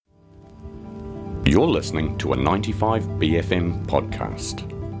You're listening to a 95BFM podcast.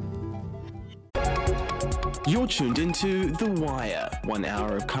 You're tuned into The Wire, 1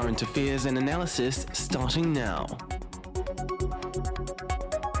 hour of current affairs and analysis starting now.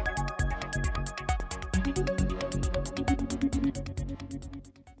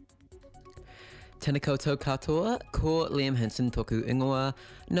 Tēnā koutou katoa, ko Liam Henson toku ingoa,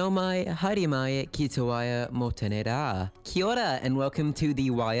 no mai, haere mai, ki te wire mō tēnei rā. Kia ora and welcome to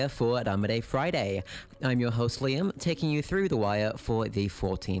The Wire for Ramare Friday. I'm your host Liam, taking you through The Wire for the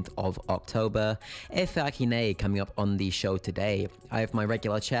 14th of October. E whaaki nei coming up on the show today. I have my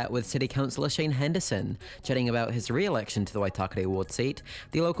regular chat with City Councillor Shane Henderson, chatting about his re-election to the Waitakere Ward seat,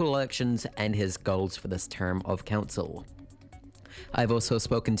 the local elections and his goals for this term of council. I've also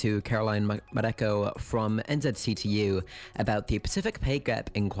spoken to Caroline Mareko from NZCTU about the Pacific Pay Gap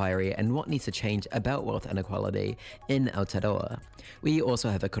inquiry and what needs to change about wealth inequality in Aotearoa. We also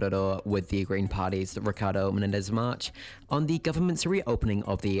have a kōrero with the Green Party's Ricardo Menedez March on the government's reopening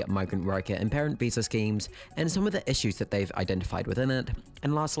of the migrant worker and parent visa schemes and some of the issues that they've identified within it.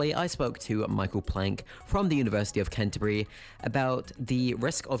 And lastly, I spoke to Michael Plank from the University of Canterbury about the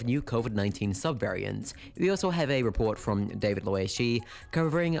risk of new Covid-19 subvariants. We also have a report from David Liwei Shi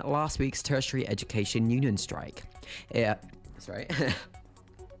covering last week's tertiary education union strike.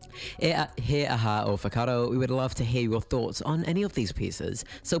 He aha o whakaro, we would love to hear your thoughts on any of these pieces,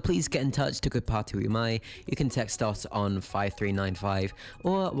 so please get in touch to Kupatu Mai. You can text us on 5395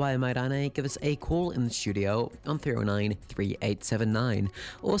 or via Mairane, give us a call in the studio on 309-3879.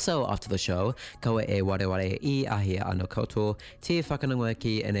 Also after the show, kaua e wareware I ahia ano koutou, te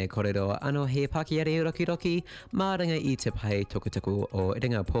whakanangwaki ene kōrero ano he pakiare roki māranga I te pai tukutuku o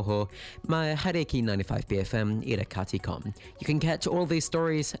Iringa Poho, mai haere ki 95BFM I Rakati.com. You can catch all these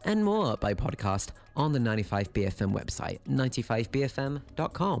stories and more by podcast on the 95BFM website,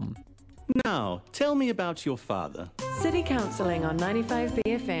 95BFM.com. Now, tell me about your father. City Counselling on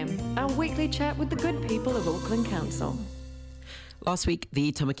 95BFM, our weekly chat with the good people of Auckland Council. Last week,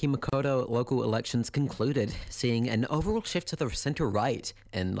 the Tamaki Makaurau local elections concluded, seeing an overall shift to the centre-right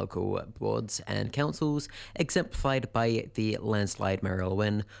in local boards and councils, exemplified by the landslide mayoral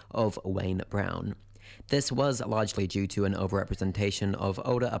win of Wayne Brown. This was largely due to an overrepresentation of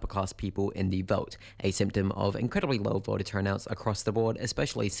older upper-class people in the vote, a symptom of incredibly low voter turnouts across the board,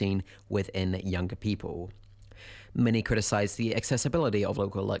 especially seen within younger people. Many criticised the accessibility of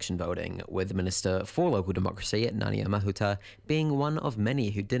local election voting, with Minister for Local Democracy, Nania Mahuta, being one of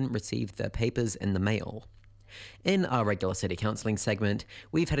many who didn't receive their papers in the mail. In our regular city counselling segment,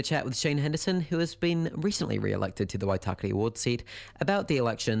 we've had a chat with Shane Henderson, who has been recently re-elected to the Waitakere Ward seat, about the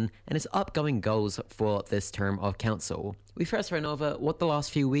election and his upcoming goals for this term of council. We first ran over what the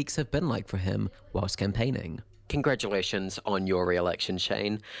last few weeks have been like for him whilst campaigning. Congratulations on your re-election,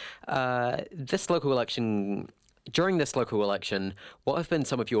 Shane. During this local election, what have been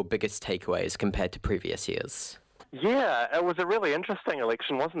some of your biggest takeaways compared to previous years? Yeah, it was a really interesting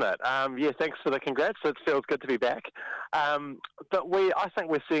election, wasn't it? Thanks for the congrats. It feels good to be back. But I think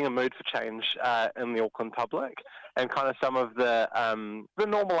we're seeing a mood for change in the Auckland public, and kind of some of the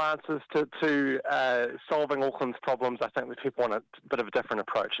normal answers to solving Auckland's problems. I think that people want a bit of a different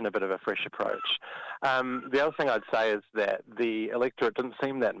approach and a bit of a fresh approach. The other thing I'd say is that the electorate didn't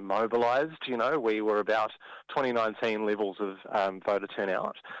seem that mobilised. You know, we were about 2019 levels of voter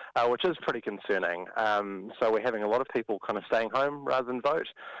turnout, which is pretty concerning. So we're having a lot of people kind of staying home rather than vote.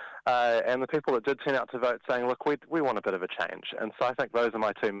 And the people that did turn out to vote saying, look, we want a bit of a change. And so I think those are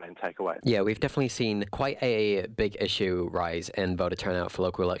my two main takeaways. Yeah, we've definitely seen quite a big issue rise in voter turnout for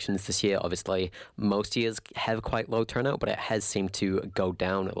local elections this year. Obviously, most years have quite low turnout, but it has seemed to go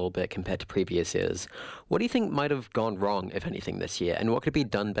down a little bit compared to previous years. What do you think might have gone wrong, if anything, this year? And what could be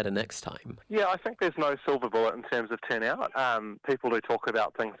done better next time? Yeah, I think there's no silver bullet in terms of turnout. People do talk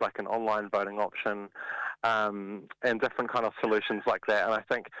about things like an online voting option, and different kind of solutions like that. And I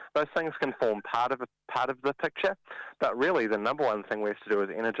think those things can form part of the picture. But really, the number one thing we have to do is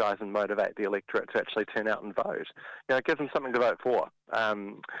energise and motivate the electorate to actually turn out and vote. You know, give them something to vote for.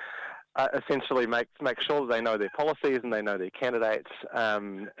 Essentially make sure that they know their policies and they know their candidates,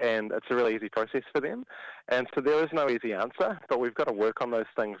 and it's a really easy process for them. And so there is no easy answer, but we've got to work on those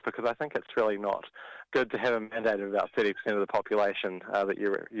things, because I think it's really not good to have a mandate of about 30% of the population that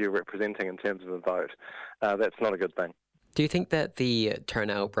you're representing in terms of a vote. That's not a good thing. Do you think that the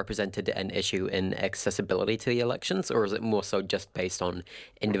turnout represented an issue in accessibility to the elections, or is it more so just based on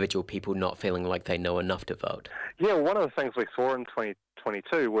individual people not feeling like they know enough to vote? Yeah, one of the things we saw in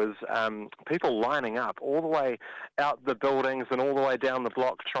 2022 was people lining up all the way out the buildings and all the way down the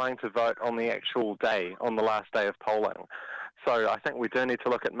block trying to vote on the actual day, on the last day of polling. So I think we do need to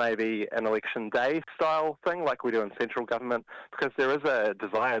look at maybe an election day style thing like we do in central government, because there is a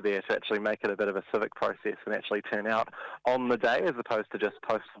desire there to actually make it a bit of a civic process and actually turn out on the day as opposed to just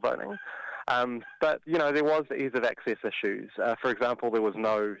postal voting. But, there was ease of access issues. For example, there was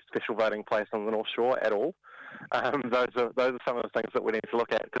no special voting place on the North Shore at all. Those are some of the things that we need to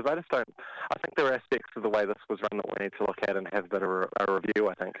look at, because I think there are aspects of the way this was run that we need to look at and have a bit of a review,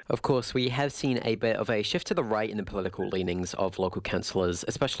 I think. Of course, we have seen a bit of a shift to the right in the political leanings of local councillors,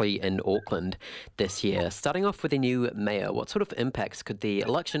 especially in Auckland this year. Starting off with a new mayor, what sort of impacts could the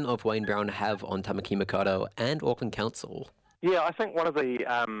election of Wayne Brown have on Tamaki Makaurau and Auckland Council? Yeah, I think one of the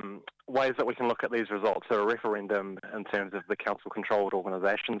ways that we can look at these results are a referendum in terms of the council-controlled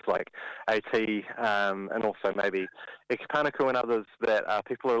organisations like AT and also maybe Eke Pānuku and others, that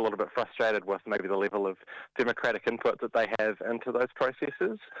people are a little bit frustrated with maybe the level of democratic input that they have into those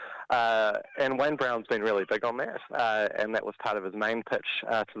processes. And Wayne Brown's been really big on that, and that was part of his main pitch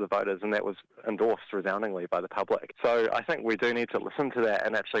to the voters, and that was endorsed resoundingly by the public. So I think we do need to listen to that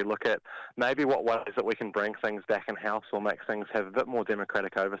and actually look at maybe what ways that we can bring things back in-house or make things have a bit more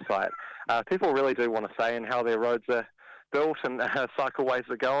democratic oversight. People really do want to say in how their roads are built and cycleways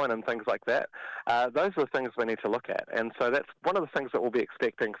are going and things like that. Those are the things we need to look at. And so that's one of the things that we'll be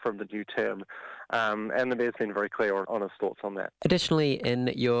expecting from the new term. And the mayor's been very clear on his thoughts on that. Additionally,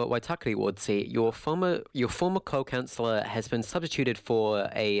 in your Waitakere Ward seat, your former co-councillor has been substituted for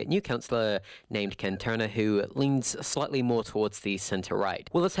a new councillor named Ken Turner, who leans slightly more towards the centre-right.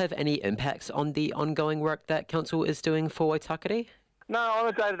 Will this have any impacts on the ongoing work that council is doing for Waitakere? No, on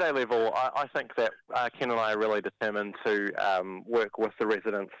a day-to-day level, I think that Ken and I are really determined to work with the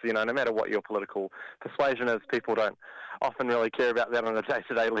residents. No matter what your political persuasion is, people don't often really care about that on a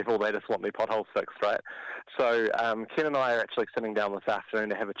day-to-day level. They just want their potholes fixed, right? So Ken and I are actually sitting down this afternoon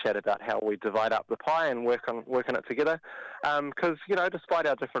to have a chat about how we divide up the pie and work on it together. Because, despite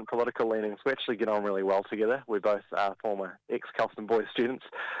our different political leanings, we actually get on really well together. We're both former ex-Kelston Boys students,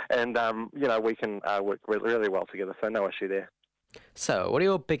 and, we can work really well together, so no issue there. So, what are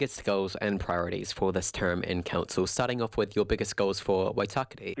your biggest goals and priorities for this term in council? Starting off with your biggest goals for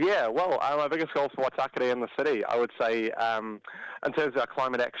Waitakere. Yeah, well, my biggest goals for Waitakere in the city, I would say, in terms of our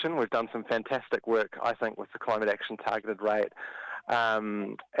climate action, we've done some fantastic work, I think, with the climate action targeted rate.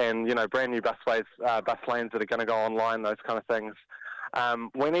 And, brand new busways, bus lanes that are going to go online, those kind of things.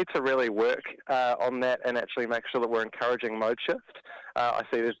 We need to really work on that and actually make sure that we're encouraging mode shift. I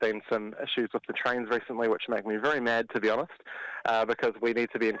see there's been some issues with the trains recently which make me very mad, to be honest, because we need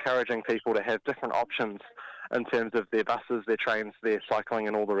to be encouraging people to have different options in terms of their buses, their trains, their cycling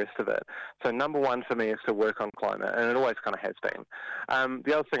and all the rest of it. So number one for me is to work on climate, and it always kind of has been.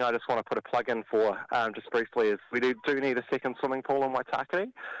 The other thing I just want to put a plug in for, just briefly, is we do need a second swimming pool in Waitakere.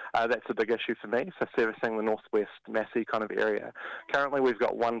 That's a big issue for me, so servicing the northwest Massey kind of area. Currently we've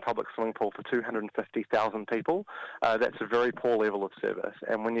got one public swimming pool for 250,000 people. That's a very poor level of service,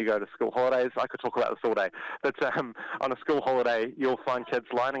 and when you go to school holidays, I could talk about this all day, but on a school holiday you'll find kids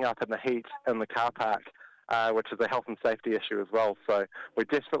lining up in the heat in the car park, which is a health and safety issue as well. So we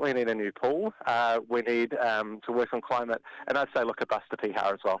desperately need a new pool. We need to work on climate, and I'd say look at bus to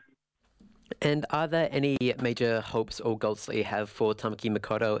Piha as well. And are there any major hopes or goals that you have for Tamaki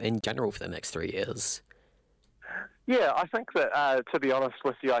Makaurau in general for the next 3 years? Yeah, I think that, to be honest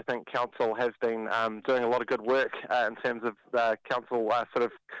with you, I think Council has been doing a lot of good work in terms of Council sort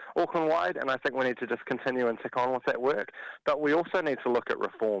of Auckland-wide, and I think we need to just continue and tick on with that work. But we also need to look at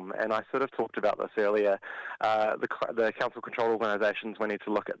reform, and I sort of talked about this earlier. The Council-controlled organisations, we need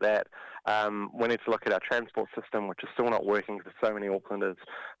to look at that. We need to look at our transport system, which is still not working for so many Aucklanders.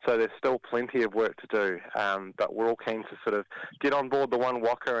 So there's still plenty of work to do, but we're all keen to sort of get on board the one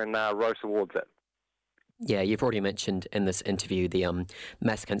walker and row towards it. Yeah, you've already mentioned in this interview the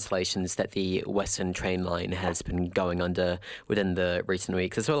mass cancellations that the Western train line has been going under within the recent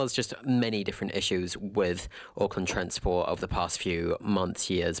weeks, as well as just many different issues with Auckland transport over the past few months,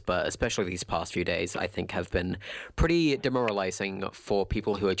 years, but especially these past few days, I think have been pretty demoralising for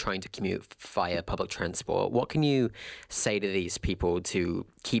people who are trying to commute via public transport. What can you say to these people to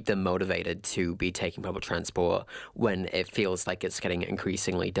keep them motivated to be taking public transport when it feels like it's getting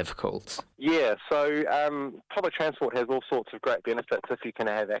increasingly difficult? Yeah, so public transport has all sorts of great benefits if you can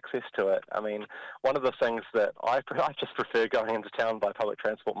have access to it. I mean, one of the things that I just prefer going into town by public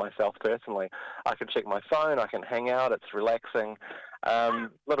transport myself personally. I can check my phone, I can hang out, it's relaxing, a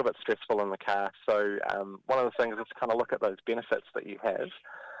little bit stressful in the car. So one of the things is to kind of look at those benefits that you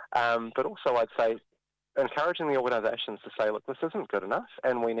have. But also I'd say encouraging the organisations to say, look, this isn't good enough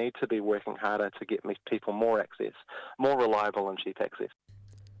and we need to be working harder to get people more access, more reliable and cheap access.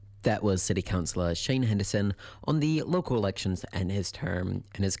 That was City Councillor Shane Henderson on the local elections and his term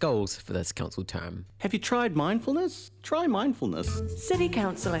and his goals for this council term. Have you tried mindfulness? Try mindfulness. City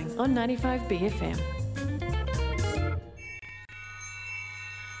Counselling on 95BFM.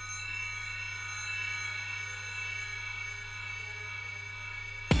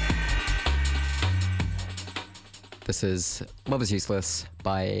 This is Love Is Useless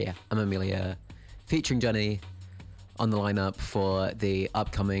by Amelia, featuring Johnny on the lineup for the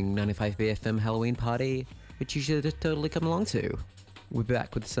upcoming 95BFM Halloween party, which you should totally come along to. We'll be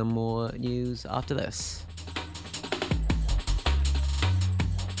back with some more news after this.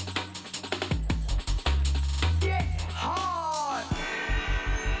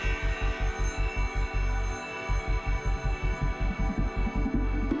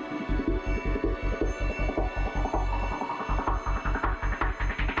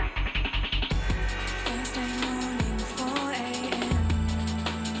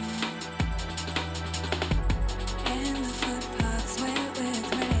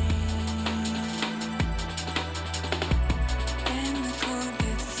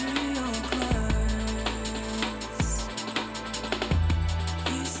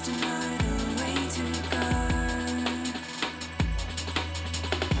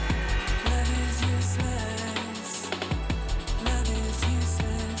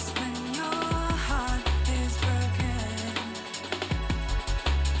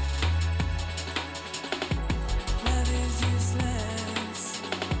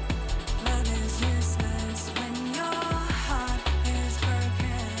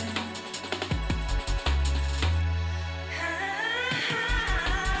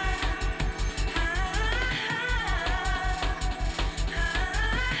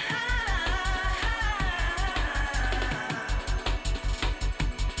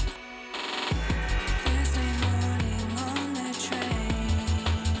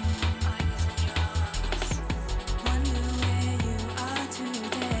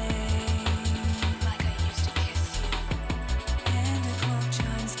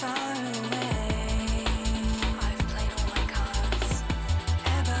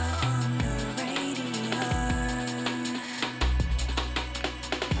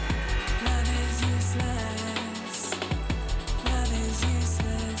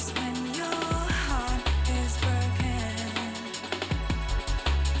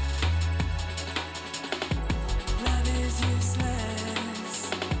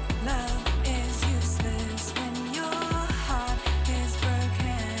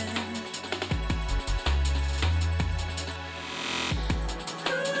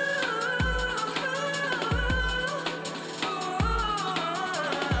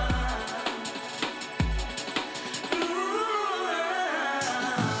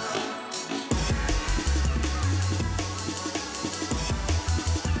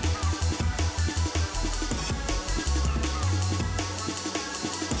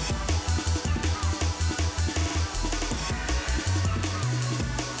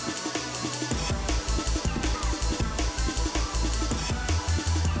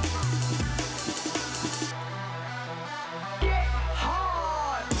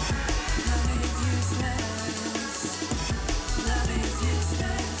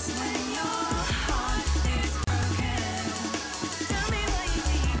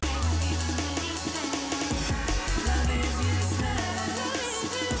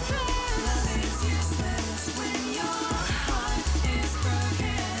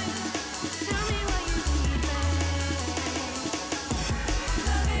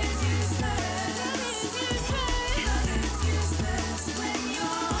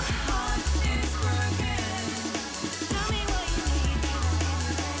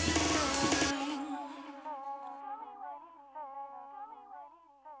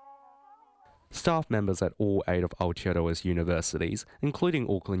 Staff members at all 8 of Aotearoa's universities, including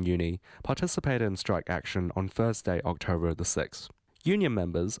Auckland Uni, participated in strike action on Thursday, October the 6th. Union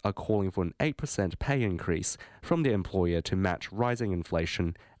members are calling for an 8% pay increase from their employer to match rising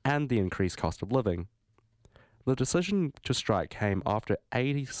inflation and the increased cost of living. The decision to strike came after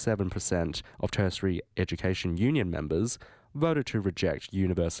 87% of tertiary education union members voted to reject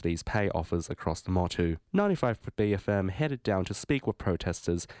universities' pay offers across the Motu. 95BFM headed down to speak with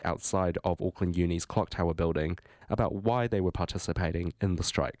protesters outside of Auckland Uni's Clock Tower building about why they were participating in the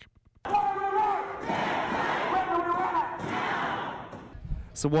strike.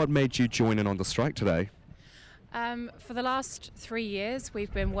 So what made you join in on the strike today? For the last 3 years,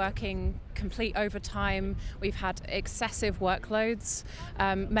 we've been working complete overtime. We've had excessive workloads.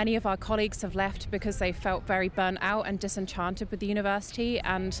 Many of our colleagues have left because they felt very burnt out and disenchanted with the university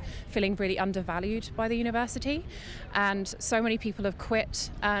and feeling really undervalued by the university. And so many people have quit,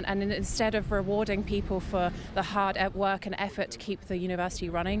 and instead of rewarding people for the hard work and effort to keep the university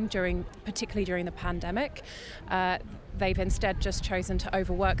running, particularly during the pandemic, they've instead just chosen to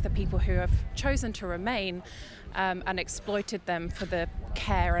overwork the people who have chosen to remain and exploited them for the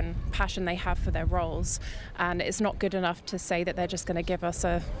care and passion they have for their roles. And it's not good enough to say that they're just going to give us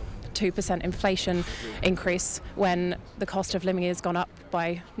a 2% inflation increase when the cost of living has gone up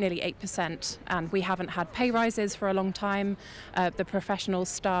by nearly 8%, and we haven't had pay rises for a long time. The professional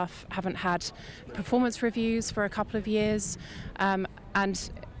staff haven't had performance reviews for a couple of years, and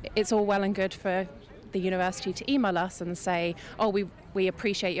it's all well and good for the university to email us and say, oh, we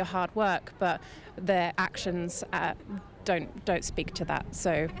appreciate your hard work, but their actions don't speak to that.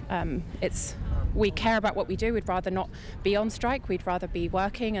 So we care about what we do. We'd rather not be on strike. We'd rather be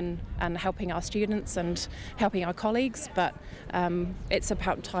working and helping our students and helping our colleagues, but it's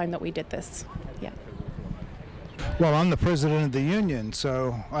about time that we did this. Yeah. Well, I'm the president of the union,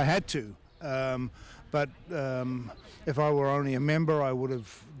 so I had to. But if I were only a member, I would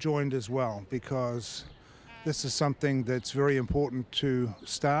have joined as well, because this is something that's very important to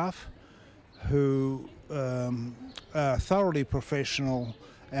staff who are thoroughly professional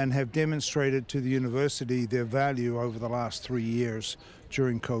and have demonstrated to the university their value over the last 3 years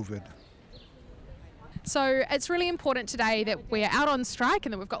during COVID. So it's really important today that we're out on strike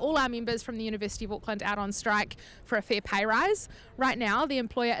and that we've got all our members from the University of Auckland out on strike for a fair pay rise. Right now, the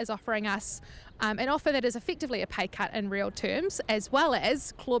employer is offering us an offer that is effectively a pay cut in real terms, as well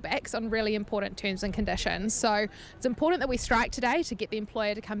as clawbacks on really important terms and conditions. So it's important that we strike today to get the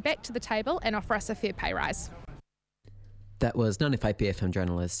employer to come back to the table and offer us a fair pay rise. That was 95BFM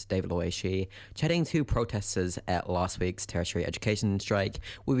journalist David Liwei Shi chatting to protesters at last week's tertiary education strike.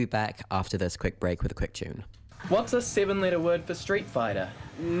 We'll be back after this quick break with a quick tune. What's a 7-letter word for Street Fighter?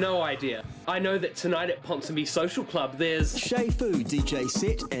 No idea. I know that tonight at Ponsonby Social Club there's Shay Fu DJ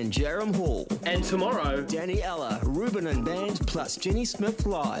set and Jerem Hall. And tomorrow, Danny Ella, Ruben and Band plus Jenny Smith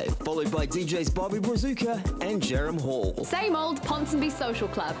live, followed by DJs Bobby Brazuka and Jerem Hall. Same old Ponsonby Social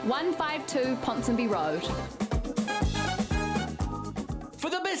Club, 152 Ponsonby Road. For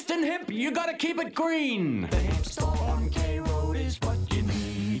the best in hemp, you gotta keep it green. The hemp store on K Road is what you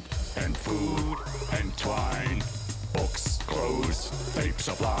need. And food and twine, books, clothes, vape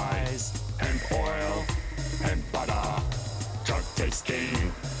supplies, and oil and butter. Drug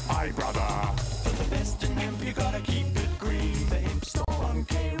tasting, aye brother. For the best in hemp, you gotta keep it green. The hemp store on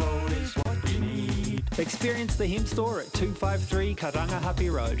K Road is what you need. Experience the Hemp Store at 253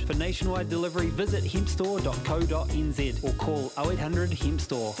 Karangahape Road. For nationwide delivery, visit hempstore.co.nz or call 0800 Hemp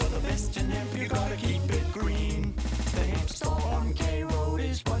Store. For the best in hemp, you gotta keep it green. The hemp store on K Road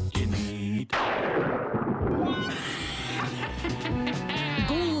is what you need.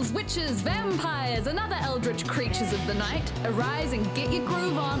 Ghouls, witches, vampires, and other eldritch creatures of the night, arise and get your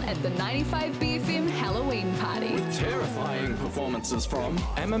groove on at the 95BFM Halloween party. With terrifying performances from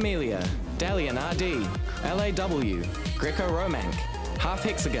Amamelia, Dalian RD, LAW, Greco-Romanc, Half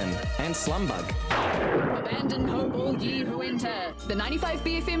Hexagon, and Slumbug. Abandon hope all ye who enter. The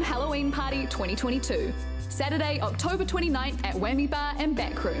 95BFM Halloween Party 2022. Saturday, October 29th at Whammy Bar and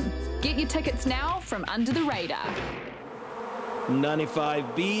Backroom. Get your tickets now from Under the Radar.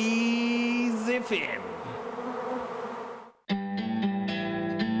 95B's FM.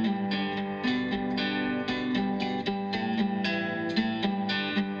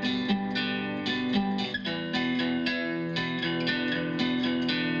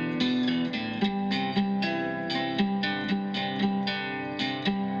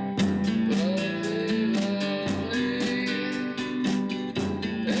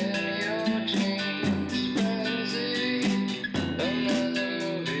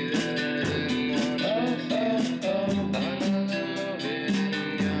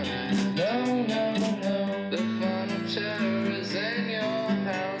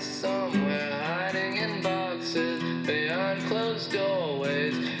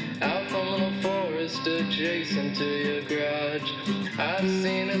 Adjacent to your garage, I've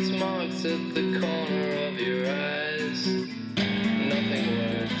seen its marks at the corner of your eyes. Nothing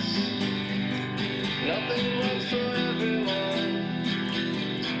works. Nothing works for everyone.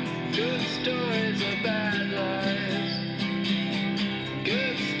 Good stories are bad lies.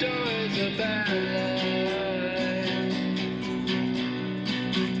 Good stories are bad lies.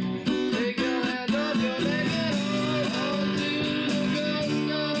 Take your hands off your naked hold to the ghost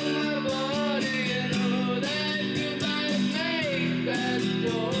of my body. Bad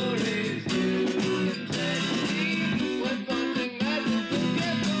stories.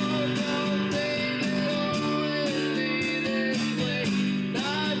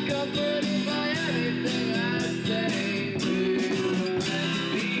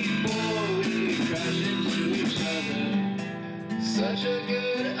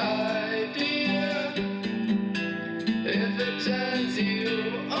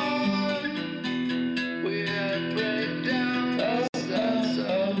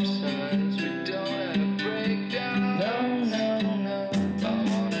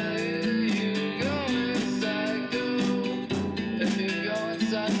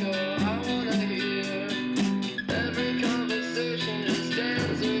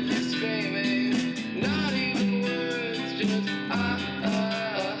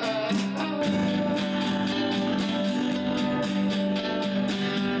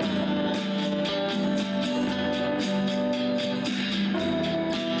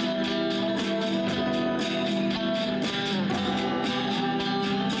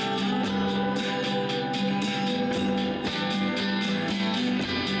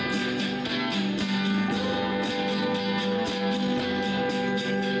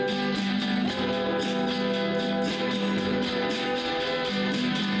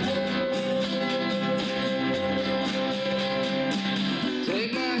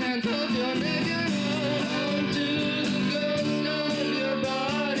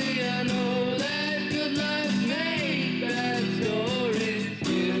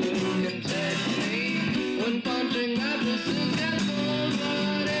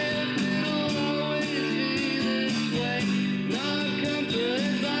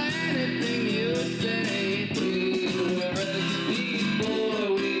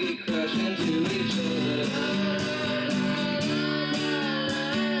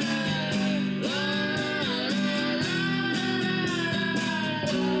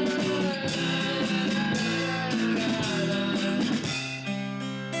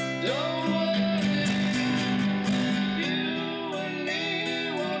 Don't worry, you and me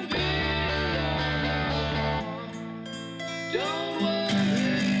won't be alone. Don't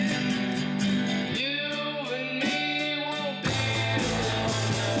worry, you and me won't be alone.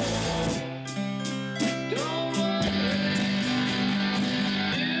 Don't worry, you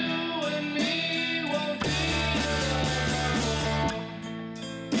and me won't be alone. Don't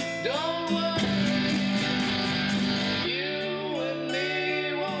worry, you and me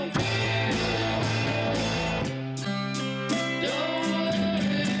won't be alone. Don't worry,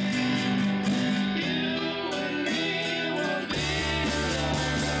 you and me won't be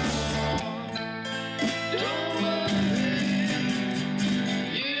alone. Don't worry, you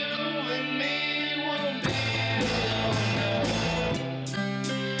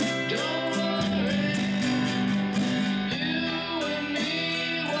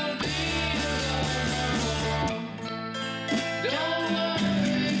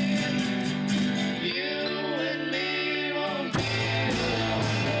and me won't be alone.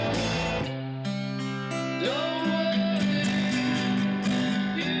 Don't worry,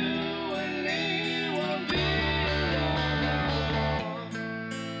 you and me won't be alone. Don't worry, you and me won't be alone.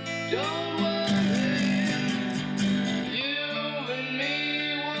 Don't worry, you and me won't be alone. Don't worry, you and me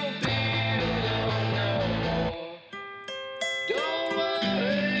won't be alone no more. Don't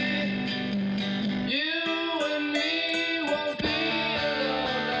worry, you and me won't be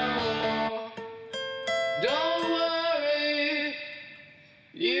alone no more. Don't worry,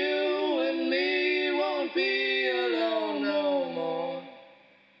 you and me won't be alone no more.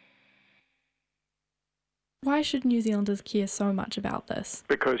 Why should New Zealanders care so much about this?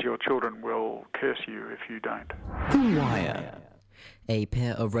 Because your children will curse you if you don't. A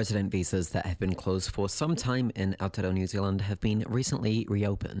pair of resident visas that have been closed for some time in Aotearoa, New Zealand have been recently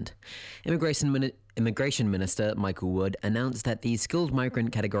reopened. Immigration Minister Michael Wood announced that the skilled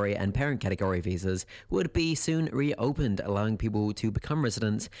migrant category and parent category visas would be soon reopened, allowing people to become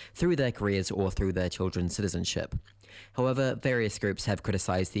residents through their careers or through their children's citizenship. However, various groups have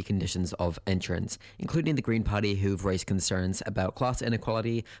criticised the conditions of entrance, including the Green Party, who've raised concerns about class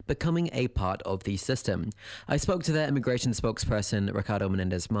inequality becoming a part of the system. I spoke to their immigration spokesperson, Ricardo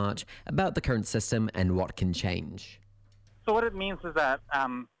Menedez March, about the current system and what can change. So what it means is that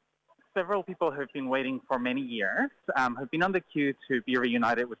several people who've been waiting for many years, who've been on the queue to be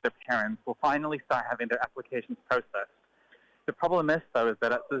reunited with their parents, will finally start having their applications processed. The problem is, though, is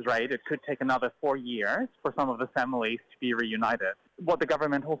that at this rate, it could take another 4 years for some of the families to be reunited. What the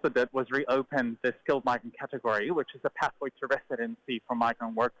government also did was reopen the skilled migrant category, which is a pathway to residency for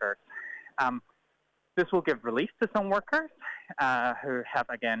migrant workers. This will give relief to some workers who have,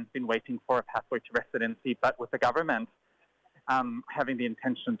 again, been waiting for a pathway to residency, but with the government having the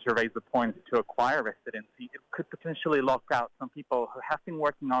intention to raise the points to acquire residency, it could potentially lock out some people who have been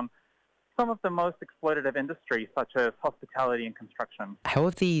working on some of the most exploitative industries, such as hospitality and construction. How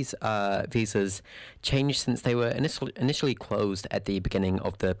have these visas changed since they were initially closed at the beginning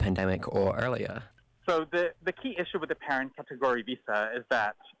of the pandemic or earlier? So the key issue with the parent category visa is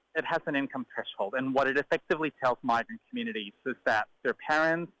that it has an income threshold, and what it effectively tells migrant communities is that their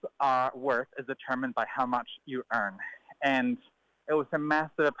parents' worth is determined by how much you earn. And it was a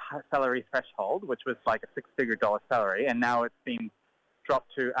massive salary threshold, which was like a six-figure dollar salary, and now it's been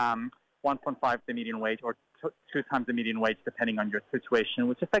dropped to 1.5 the median wage or 2 times the median wage, depending on your situation,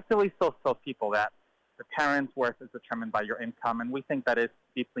 which effectively still tells people that the parents' worth is determined by your income, and we think that is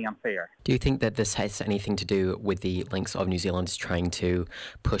deeply unfair. Do you think that this has anything to do with the links of New Zealand trying to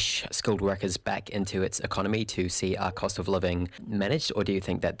push skilled workers back into its economy to see our cost of living managed, or do you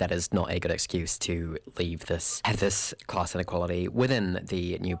think that that is not a good excuse to have this class inequality within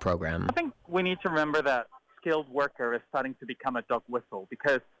the new program? I think we need to remember that skilled worker is starting to become a dog whistle,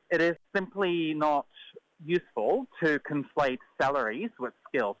 because it is simply not useful to conflate salaries with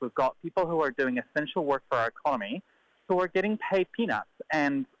skills. We've got people who are doing essential work for our economy who are getting paid peanuts,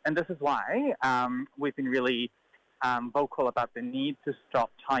 and this is why we've been really vocal about the need to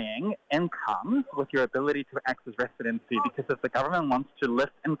stop tying incomes with your ability to access residency, because if the government wants to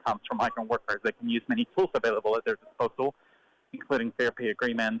lift incomes from migrant workers, they can use many tools available at their disposal, including fair pay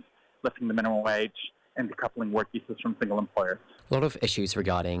agreements, lifting the minimum wage, and decoupling work visas from single employers. A lot of issues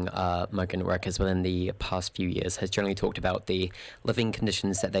regarding migrant workers within the past few years has generally talked about the living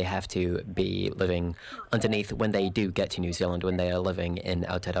conditions that they have to be living underneath when they do get to New Zealand, when they are living in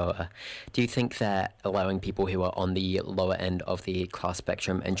Aotearoa. Do you think that allowing people who are on the lower end of the class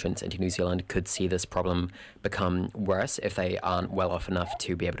spectrum entrance into New Zealand could see this problem become worse if they aren't well off enough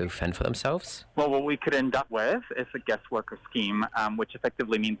to be able to fend for themselves? Well, what we could end up with is a guest worker scheme, which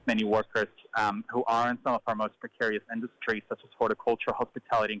effectively means many workers who are in some of our most precarious industries, such as horticulture,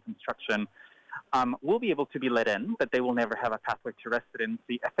 hospitality and construction will be able to be let in, but they will never have a pathway to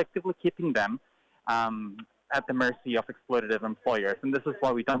residency, effectively keeping them at the mercy of exploitative employers. And this is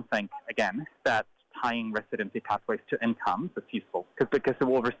why we don't think, again, that tying residency pathways to incomes is useful, because it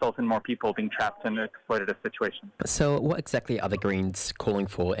will result in more people being trapped in exploitative situations. So what exactly are the Greens calling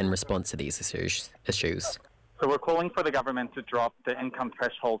for in response to these issues? So we're calling for the government to drop the income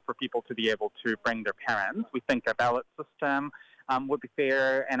threshold for people to be able to bring their parents. We think a ballot system would be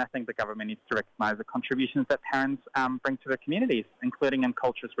fair, and I think the government needs to recognise the contributions that parents bring to their communities, including in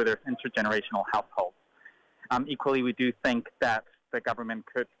cultures where there's intergenerational households. Equally, we do think that the government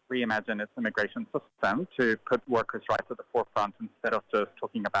could reimagine its immigration system to put workers' rights at the forefront instead of just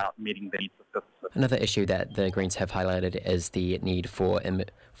talking about meeting the needs of businesses. Another issue that the Greens have highlighted is the need for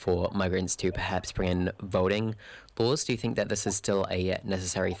migrants to perhaps bring in voting laws. Do you think that this is still a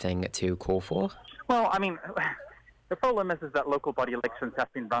necessary thing to call for? Well, I mean, the problem is that local body elections have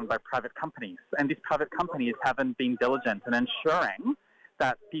been run by private companies, and these private companies haven't been diligent in ensuring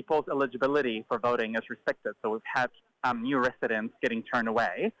that people's eligibility for voting is respected. So we've had new residents getting turned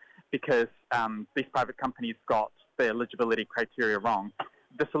away because these private companies got the eligibility criteria wrong.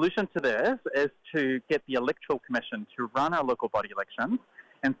 The solution to this is to get the Electoral Commission to run our local body elections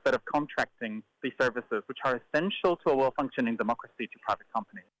instead of contracting these services, which are essential to a well-functioning democracy, to private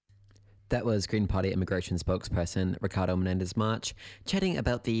companies. That was Green Party immigration spokesperson Ricardo Menedez March chatting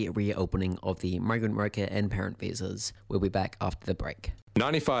about the reopening of the migrant worker and parent visas. We'll be back after the break.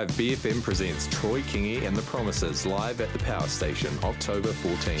 95 BFM presents Troy Kingi and the Promises live at the Power Station, October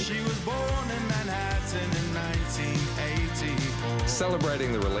 14th. She was born in Manhattan in 1984.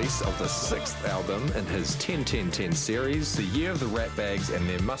 Celebrating the release of the 6th album in his 10-10-10 series, The Year of the Rat Bags and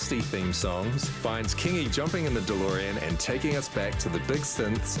their musty theme songs, finds Kingi jumping in the DeLorean and taking us back to the big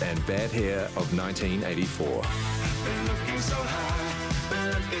synths and bad hair of 1984. Been looking so high,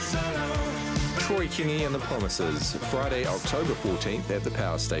 but it's so low. Troy Kingi and the Promises, Friday, October 14th at the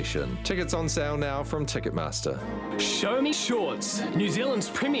Power Station. Tickets on sale now from Ticketmaster. Show Me Shorts, New Zealand's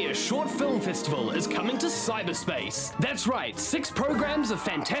premier short film festival, is coming to cyberspace. That's right, 6 programs of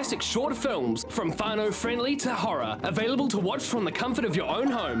fantastic short films, from whānau-friendly to horror, available to watch from the comfort of your own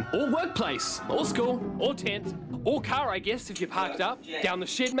home, or workplace, or school, or tent, or car, I guess, if you're parked up, down the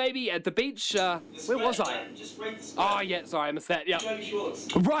shed maybe, at the beach. Where was I? Oh, yeah, sorry, I missed that, yeah.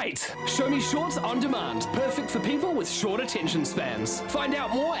 Right, Show Me Shorts on demand, perfect for people with short attention spans. Find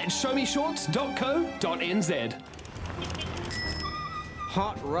out more at showmeshorts.co.nz.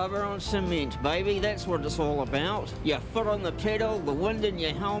 Hot rubber on cement, baby, that's what it's all about. Your foot on the pedal, the wind in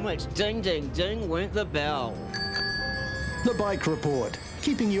your helmet, ding, ding, ding went the bell. The Bike Report,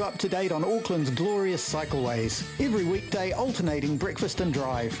 keeping you up to date on Auckland's glorious cycleways. Every weekday alternating breakfast and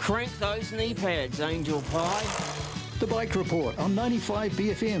drive. Crank those knee pads, Angel Pie. The Bike Report on 95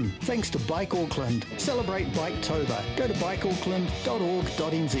 BFM, thanks to Bike Auckland. Celebrate Biketober. Go to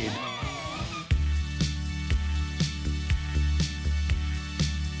bikeauckland.org.nz.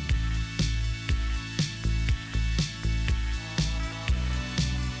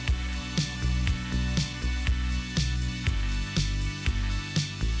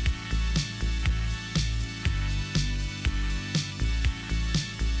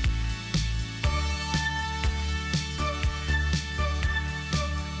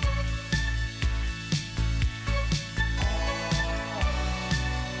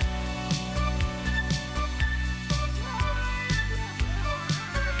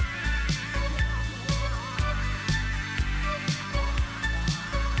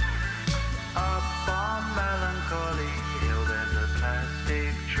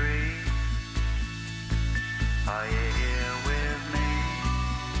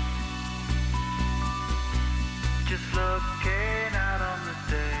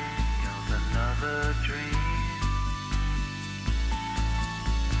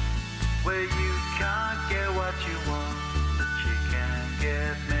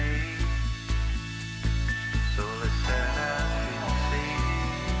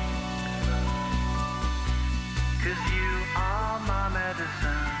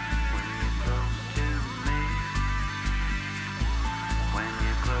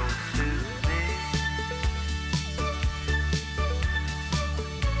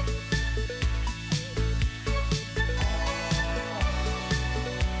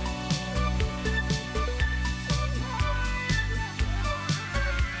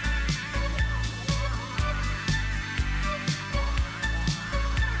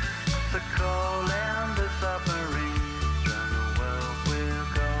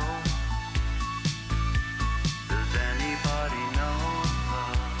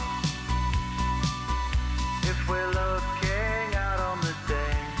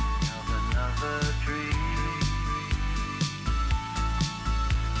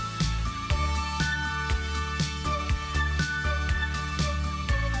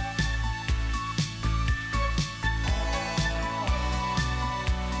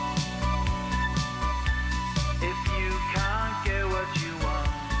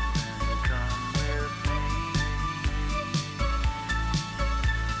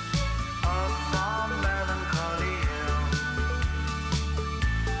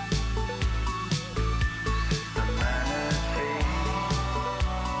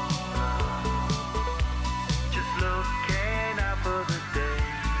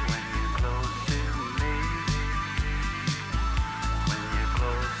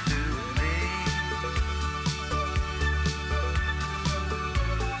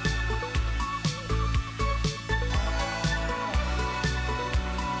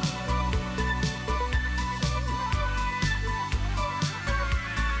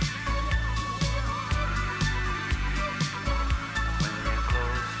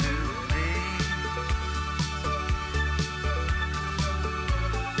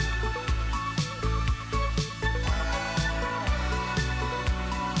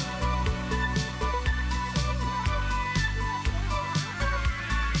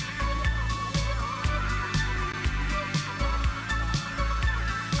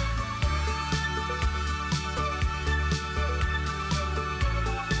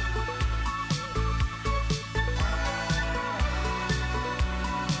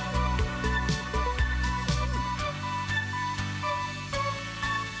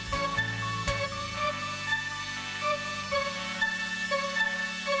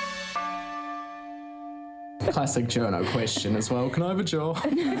 classic journo question as well. Can I have a jaw?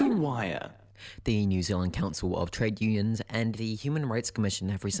 The Wire. The New Zealand Council of Trade Unions and the Human Rights Commission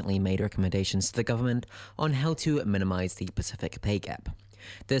have recently made recommendations to the government on how to minimise the Pacific pay gap.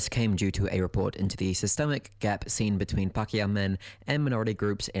 This came due to a report into the systemic gap seen between Pākehā men and minority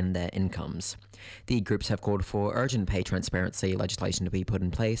groups in their incomes. The groups have called for urgent pay transparency legislation to be put in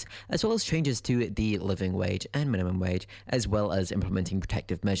place, as well as changes to the living wage and minimum wage, as well as implementing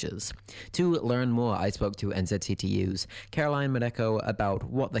protective measures. To learn more, I spoke to NZCTU's Caroline Mareko about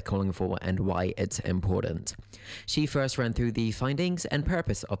what they're calling for and why it's important. She first ran through the findings and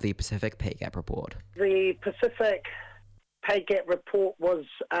purpose of the Pacific Pay Gap Report. The Pacific Pay Gap Report was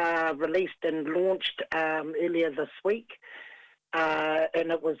released and launched earlier this week,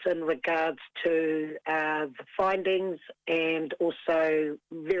 and it was in regards to the findings and also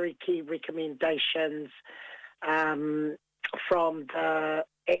very key recommendations from the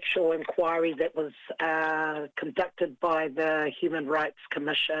actual inquiry that was conducted by the Human Rights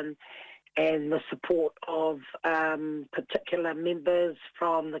Commission and the support of particular members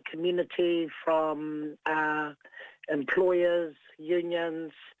from the community, from employers,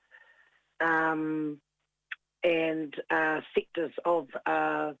 unions, and sectors of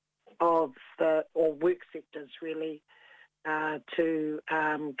the work sectors really, to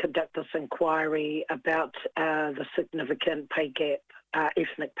conduct this inquiry about the significant pay gap,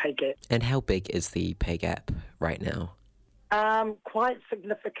 ethnic pay gap. And how big is the pay gap right now? Quite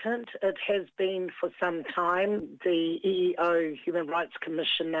significant. It has been for some time. The EEO, Human Rights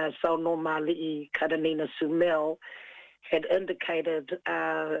Commissioner, Saunoma Li'i Karanina Sumel, had indicated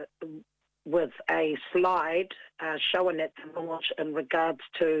with a slide shown at the launch in regards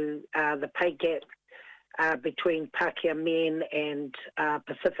to the pay gap between Pākehā men and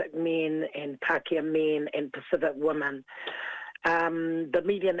Pacific men and Pākehā men and Pacific women. The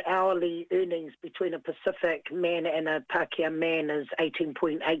median hourly earnings between a Pacific man and a Pākehā man is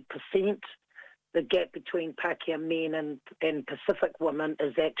 18.8%. The gap between Pākehā men and Pacific women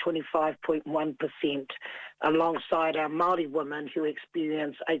is at 25.1%, alongside our Māori women who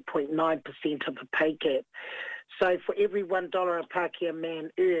experience 8.9% of a pay gap. So for every $1 a Pākehā man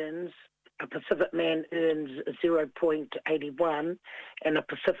earns, a Pacific man earns 0.81 and a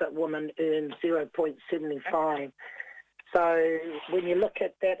Pacific woman earns 0.75. So when you look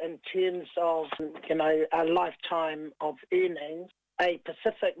at that in terms of, a lifetime of earnings, a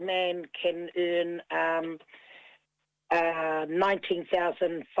Pacific man can earn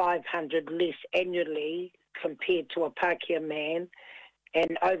 $19,500 less annually compared to a Pākehā man,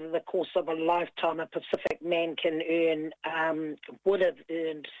 and over the course of a lifetime, a Pacific man can would have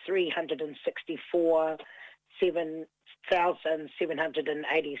earned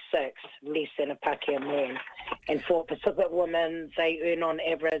 $364,786 less than a Pākehā man. And for Pacific women, they earn on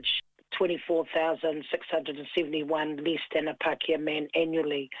average $24,671 less than a Pākehā man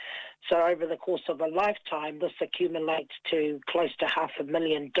annually. So over the course of a lifetime, this accumulates to close to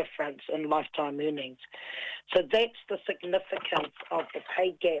 $500,000 difference in lifetime earnings. So that's the significance of the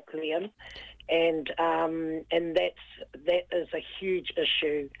pay gap, Liam, and that is a huge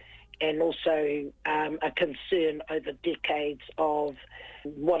issue, and also a concern over decades of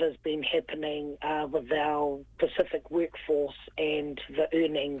what has been happening with our Pacific workforce and the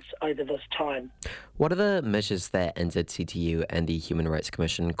earnings over this time. What are the measures that NZCTU and the Human Rights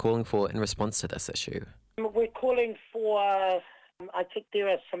Commission calling for in response to this issue? We're calling for, I think there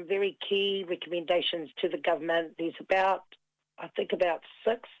are some very key recommendations to the government. There's about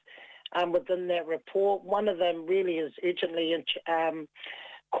 6 within that report. One of them really is urgently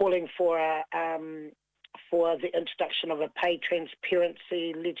calling for the introduction of a pay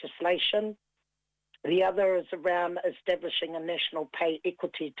transparency legislation. The other is around establishing a national pay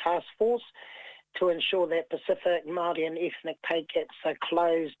equity task force to ensure that Pacific, Māori and ethnic pay gaps are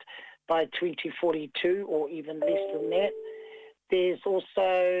closed by 2042 or even less than that. There's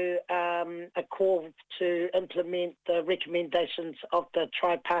also a call to implement the recommendations of the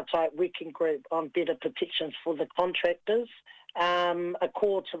tripartite working group on better protections for the contractors. A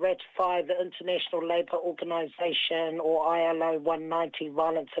call to ratify the International Labour Organization or ILO 190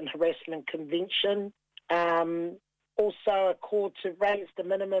 Violence and Harassment Convention. Also a call to raise the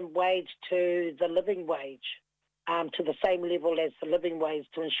minimum wage to the living wage, to the same level as the living wage,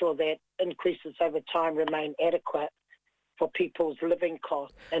 to ensure that increases over time remain adequate for people's living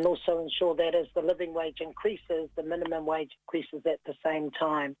costs, and also ensure that as the living wage increases, the minimum wage increases at the same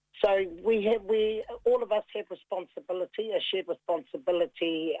time. So all of us have responsibility, a shared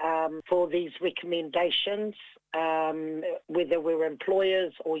responsibility for these recommendations, whether we're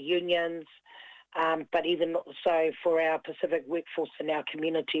employers or unions but even so for our Pacific workforce in our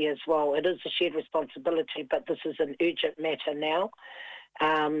community as well. It is a shared responsibility, but this is an urgent matter now.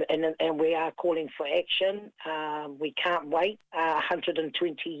 And we are calling for action. We can't wait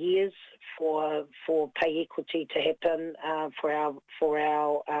 120 years for pay equity to happen for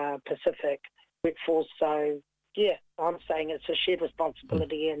our Pacific workforce. So, yeah, I'm saying it's a shared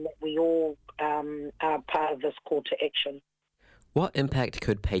responsibility and that we all are part of this call to action. What impact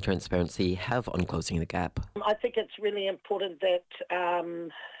could pay transparency have on closing the gap? I think it's really important that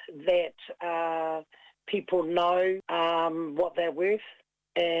people know what they're worth.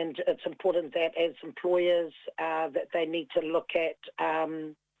 And it's important that as employers that they need to look at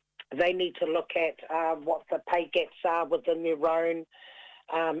what the pay gaps are within their own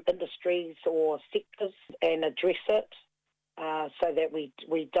industries or sectors and address it so that we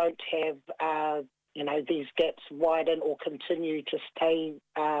don't have these gaps widen or continue to stay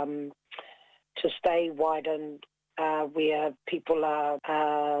widened where people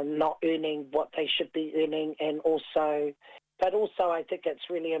are not earning what they should be earning, But also, I think it's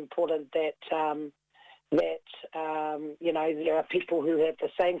really important that there are people who have the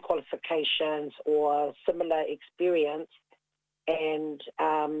same qualifications or similar experience, and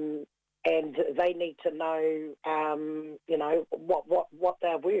they need to know, what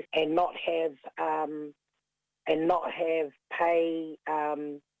they're worth, and not have pay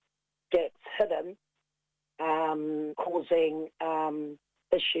gaps hidden, causing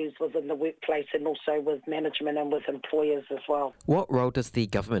issues within the workplace and also with management and with employers as well. What role does the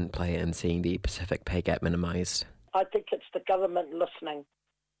government play in seeing the Pacific pay gap minimised? I think it's the government listening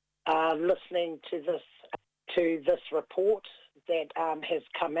to this report that has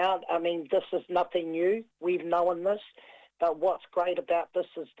come out. I mean, this is nothing new. We've known this. But what's great about this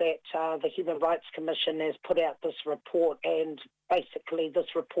is that the Human Rights Commission has put out this report, and basically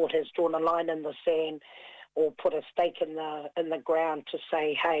this report has drawn a line in the sand or put a stake in the ground to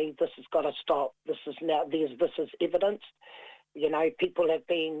say, hey, this has got to stop. This is evidence. People have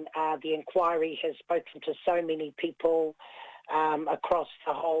been, the inquiry has spoken to so many people across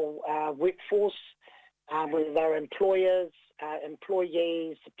the whole workforce, whether they're employers,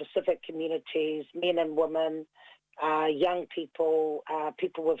 employees, Pacific communities, men and women, young people,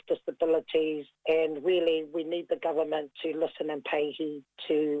 people with disabilities, and really we need the government to listen and pay heed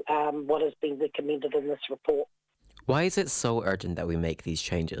to what has been recommended in this report. Why is it so urgent that we make these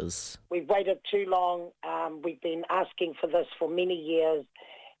changes? We've waited too long. We've been asking for this for many years,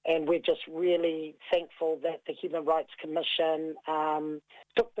 and we're just really thankful that the Human Rights Commission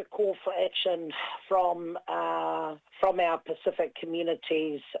took the call for action from our Pacific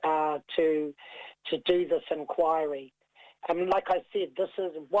communities to do this inquiry. Like I said, this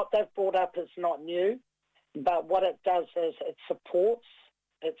is what they've brought up is not new, but what it does is it supports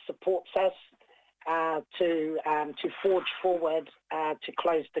us to forge forward to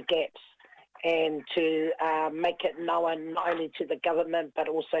close the gaps and to make it known not only to the government but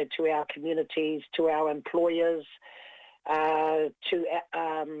also to our communities, to our employers, and to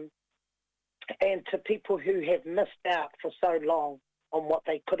people who have missed out for so long on what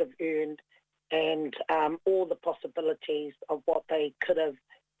they could have earned, and all the possibilities of what they could have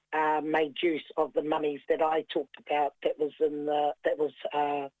made use of the monies that I talked about. That was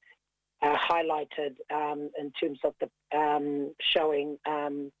highlighted in terms of the showing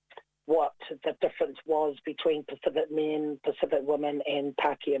what the difference was between Pacific men, Pacific women, and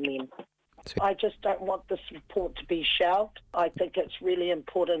Pākehā men. I just don't want this report to be shelved. I think it's really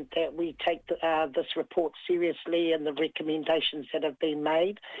important that we take this report seriously and the recommendations that have been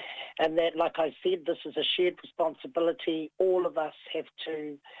made, and that, like I said, this is a shared responsibility. All of us have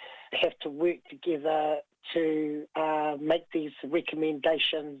to work together to make these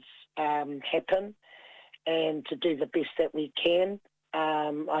recommendations happen and to do the best that we can.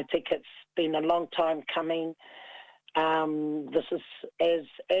 I think it's been a long time coming. This is, as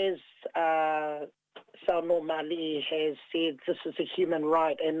Sauno Mali has said, this is a human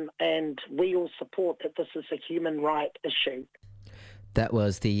right, and we all support that this is a human right issue. That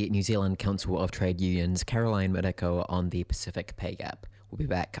was the New Zealand Council of Trade Unions, Caroline Mareko, on the Pacific pay gap. We'll be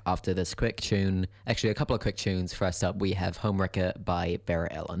back after this quick tune. Actually, a couple of quick tunes. First up, we have Homewrecker by Vera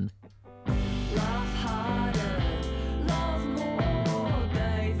Ellen.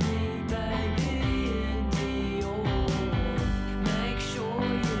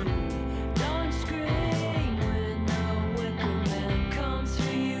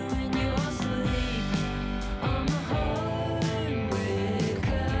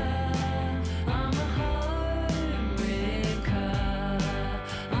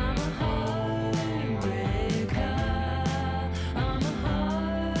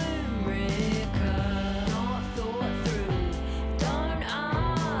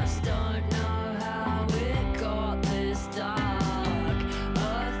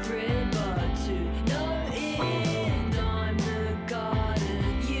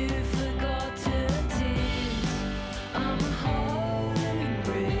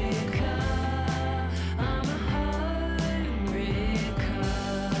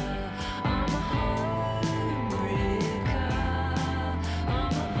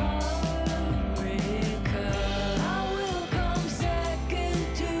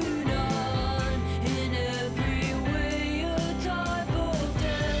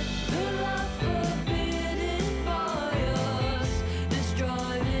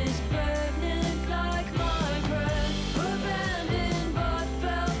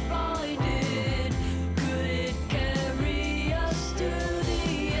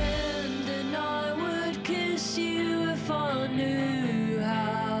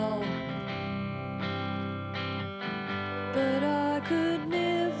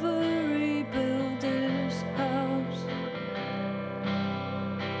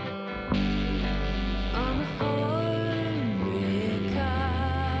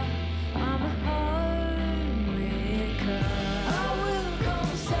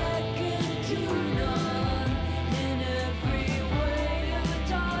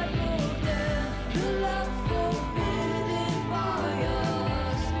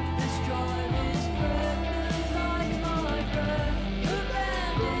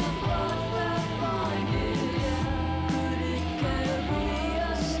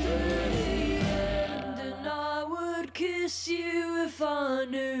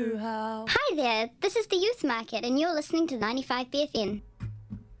 there, this is the Youth Market and you're listening to 95 BFM.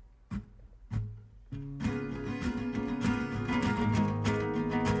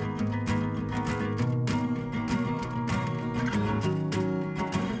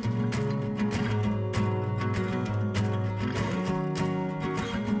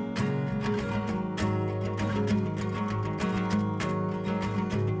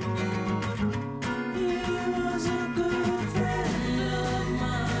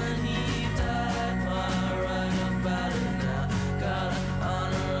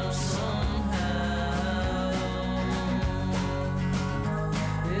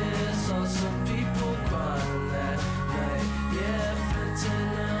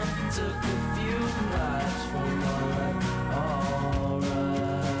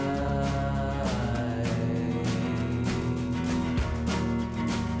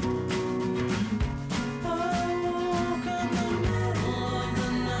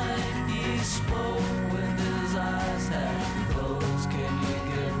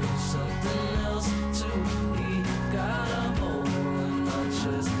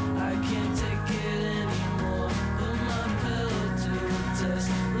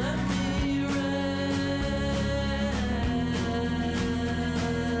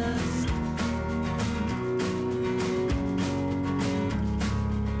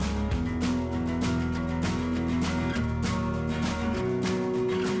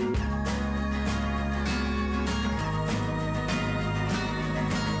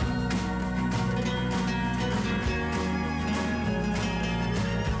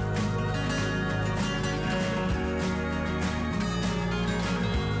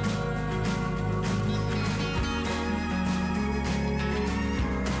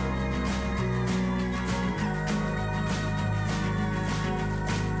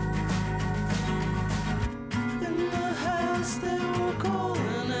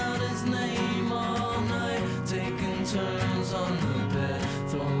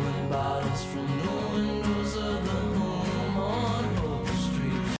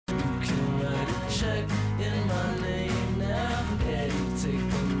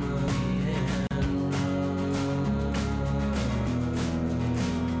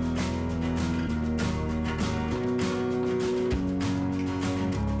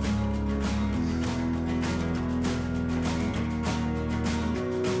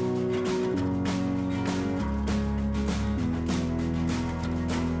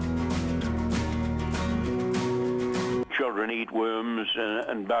 Children eat worms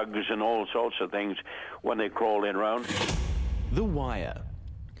and bugs and all sorts of things when they crawl in around. The Wire.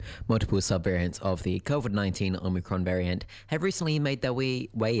 Multiple subvariants of the COVID-19 Omicron variant have recently made their way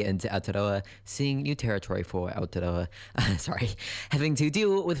into Aotearoa, seeing new territory for Aotearoa. Having to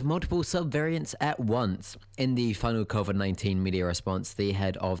deal with multiple subvariants at once. In the final COVID-19 media response, the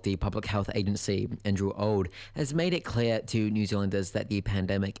head of the Public Health Agency, Andrew Old, has made it clear to New Zealanders that the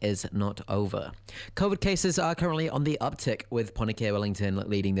pandemic is not over. COVID cases are currently on the uptick, with Waitakere Wellington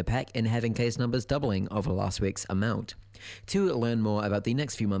leading the pack in having case numbers doubling over last week's amount. To learn more about the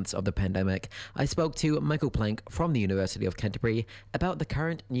next few months of the pandemic, I spoke to Michael Plank from the University of Canterbury about the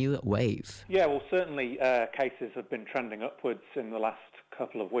current new wave. Yeah, well, certainly cases have been trending upwards in the last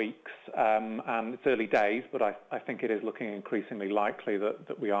couple of weeks, and it's early days, but I think it is looking increasingly likely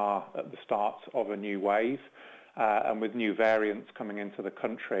that we are at the start of a new wave, and with new variants coming into the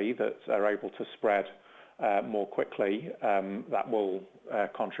country that are able to spread more quickly, that will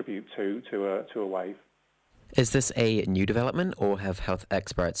contribute to a wave. Is this a new development, or have health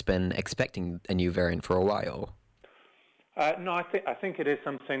experts been expecting a new variant for a while? No, I think it is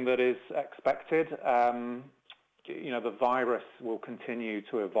something that is expected. The virus will continue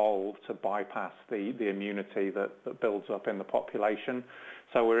to evolve to bypass the immunity that builds up in the population.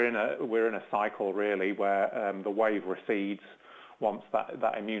 So we're in a cycle really where the wave recedes once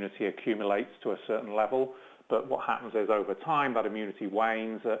that immunity accumulates to a certain level. But what happens is over time that immunity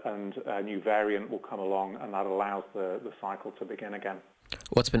wanes and a new variant will come along, and that allows the cycle to begin again.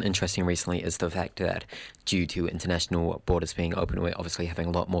 What's been interesting recently is the fact that due to international borders being open, we're obviously having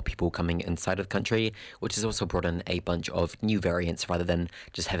a lot more people coming inside of the country, which has also brought in a bunch of new variants rather than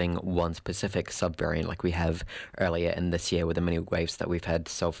just having one specific subvariant like we have earlier in this year with the many waves that we've had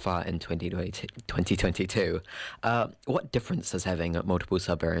so far in 2022. What difference does having multiple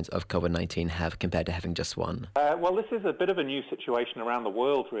subvariants of COVID-19 have compared to having just one? Well, this is a bit of a new situation around the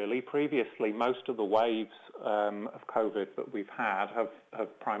world, really. Previously, most of the waves of COVID that we've had have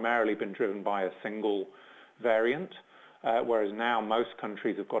primarily been driven by a single variant. whereas now most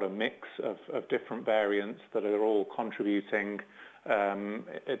countries have got a mix of different variants that are all contributing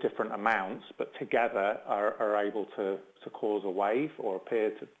at different amounts, but together are able to cause a wave, or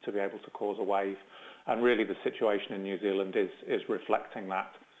appear to be able to cause a wave. And really the situation in New Zealand is reflecting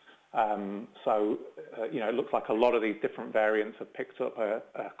that. It looks like a lot of these different variants have picked up a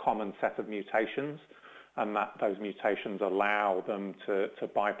common set of mutations, and that those mutations allow them to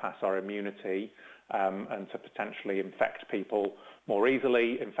bypass our immunity and to potentially infect people more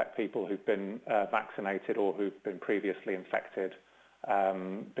easily, infect people who've been vaccinated or who've been previously infected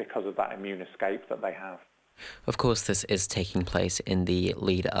because of that immune escape that they have. Of course, this is taking place in the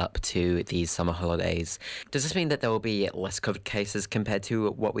lead up to the summer holidays. Does this mean that there will be less COVID cases compared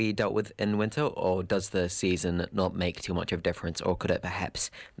to what we dealt with in winter, or does the season not make too much of a difference, or could it perhaps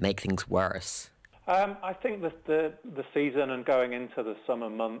make things worse? I think that the season and going into the summer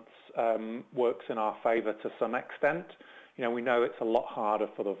months works in our favour to some extent. We know it's a lot harder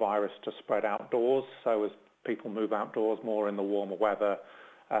for the virus to spread outdoors, so as people move outdoors more in the warmer weather,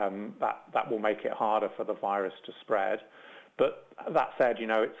 that will make it harder for the virus to spread. But that said,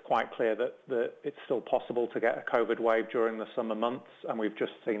 it's quite clear that it's still possible to get a COVID wave during the summer months, and we've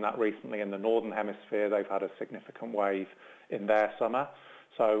just seen that recently in the Northern Hemisphere. They've had a significant wave in their summer.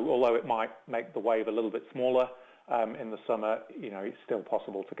 So although it might make the wave a little bit smaller in the summer, it's still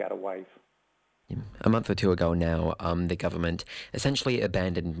possible to get a wave. A month or two ago now, the government essentially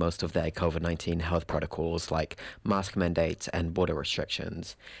abandoned most of their COVID-19 health protocols like mask mandates and border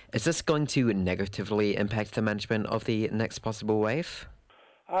restrictions. Is this going to negatively impact the management of the next possible wave?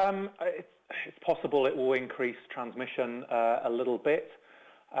 It's possible it will increase transmission a little bit.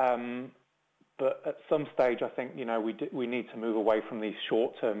 But at some stage, I think, we need to move away from these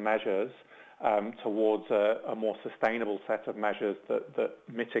short-term measures towards a more sustainable set of measures that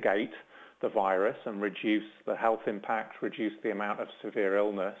mitigate the virus and reduce the health impact, reduce the amount of severe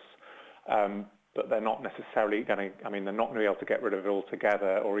illness, but they're not necessarily they're not going to be able to get rid of it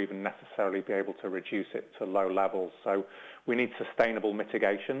altogether, or even necessarily be able to reduce it to low levels. So we need sustainable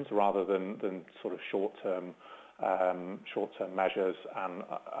mitigations rather than sort of short-term measures, and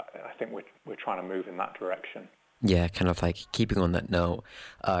I think we're trying to move in that direction. Yeah, kind of like keeping on that note,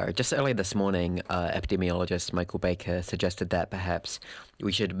 just earlier this morning, epidemiologist Michael Baker suggested that perhaps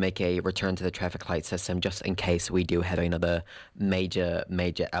we should make a return to the traffic light system just in case we do have another major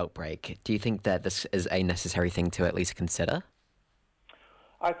outbreak. Do you think that this is a necessary thing to at least consider?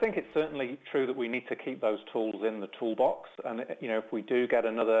 I think it's certainly true that we need to keep those tools in the toolbox, and if we do get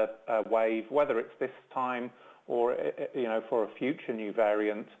another wave, whether it's this time or for a future new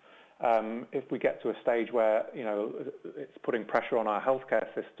variant, if we get to a stage where it's putting pressure on our healthcare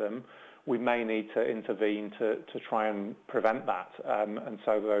system, we may need to intervene to try and prevent that. And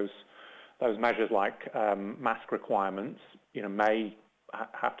so those measures like mask requirements, may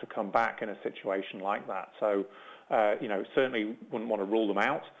have to come back in a situation like that. So certainly wouldn't want to rule them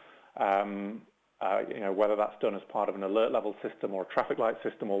out. Whether that's done as part of an alert level system or a traffic light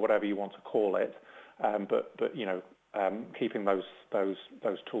system or whatever you want to call it, but keeping those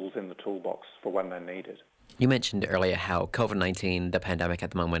tools in the toolbox for when they're needed. You mentioned earlier how COVID-19, the pandemic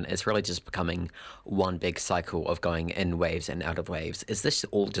at the moment, is really just becoming one big cycle of going in waves and out of waves. Is this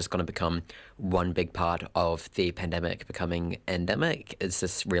all just going to become one big part of the pandemic becoming endemic? Is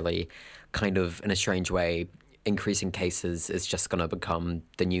this really kind of, in a strange way, increasing cases is just going to become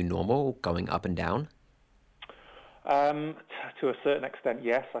the new normal, going up and down? To a certain extent,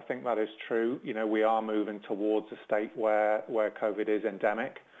 yes, I think that is true. We are moving towards a state where COVID is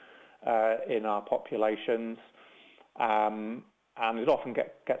endemic in our populations, and it often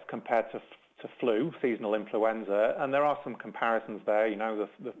gets compared to flu, seasonal influenza, and there are some comparisons there.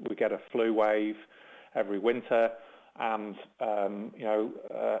 We get a flu wave every winter, and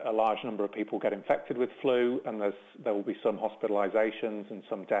a large number of people get infected with flu, and there will be some hospitalizations and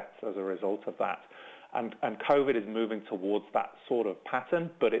some deaths as a result of that. And COVID is moving towards that sort of pattern,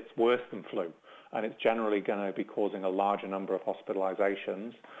 but it's worse than flu, and it's generally going to be causing a larger number of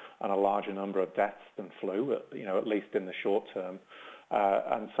hospitalizations and a larger number of deaths than flu, at least in the short term.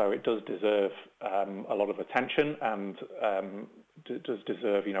 And so it does deserve a lot of attention, and does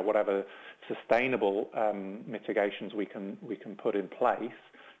deserve, whatever sustainable mitigations we can put in place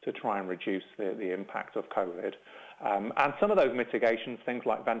to try and reduce the impact of COVID. And some of those mitigations, things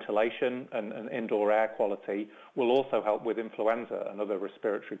like ventilation and indoor air quality, will also help with influenza and other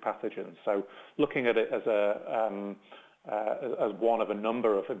respiratory pathogens. So looking at it as one of a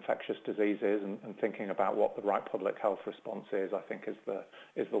number of infectious diseases and thinking about what the right public health response is, I think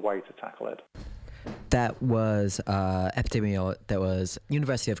is the way to tackle it. That was that was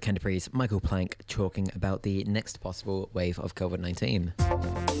University of Canterbury's Michael Plank talking about the next possible wave of COVID-19.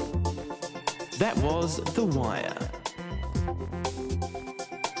 That was The Wire.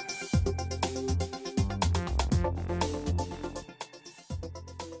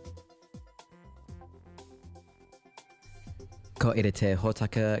 Ko ere te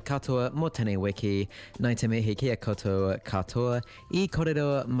hōtaka katoa mō tēnei wiki, nai te mihi kia koutou katoa, I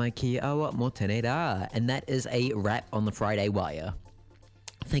kōrero mai ki awa mō tēnei rā. And that is a wrap on the Friday Wire.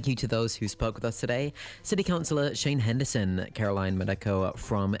 Thank you to those who spoke with us today. City Councillor Shane Henderson, Caroline Mareko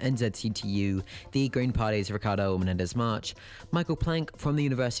from NZCTU, the Green Party's Ricardo Menedez March, Michael Plank from the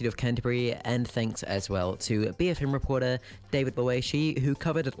University of Canterbury, and thanks as well to BFM reporter David Liwei Shi, who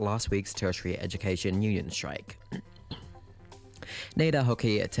covered last week's tertiary education union strike. Nei rā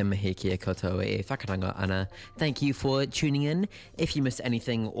hoki te mihi kia koutou e whakaranga ana. Thank you for tuning in. If you missed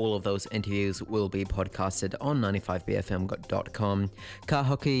anything, all of those interviews will be podcasted on 95bfm.com. Ka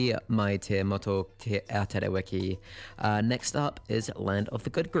hoki mai te moto te Aotearoa. Next up is Land of the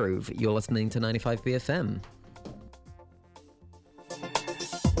Good Groove. You're listening to 95BFM.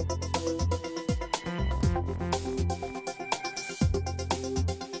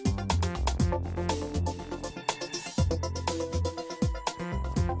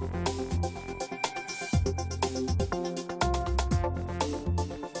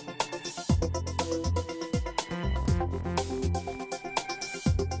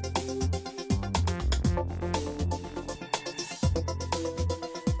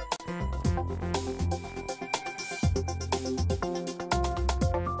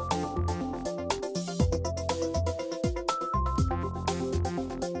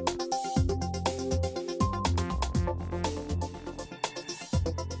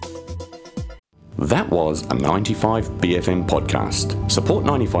 That was a 95BFM podcast. Support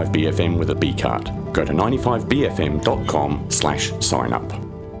 95BFM with a B card. Go to 95bfm.com/sign up.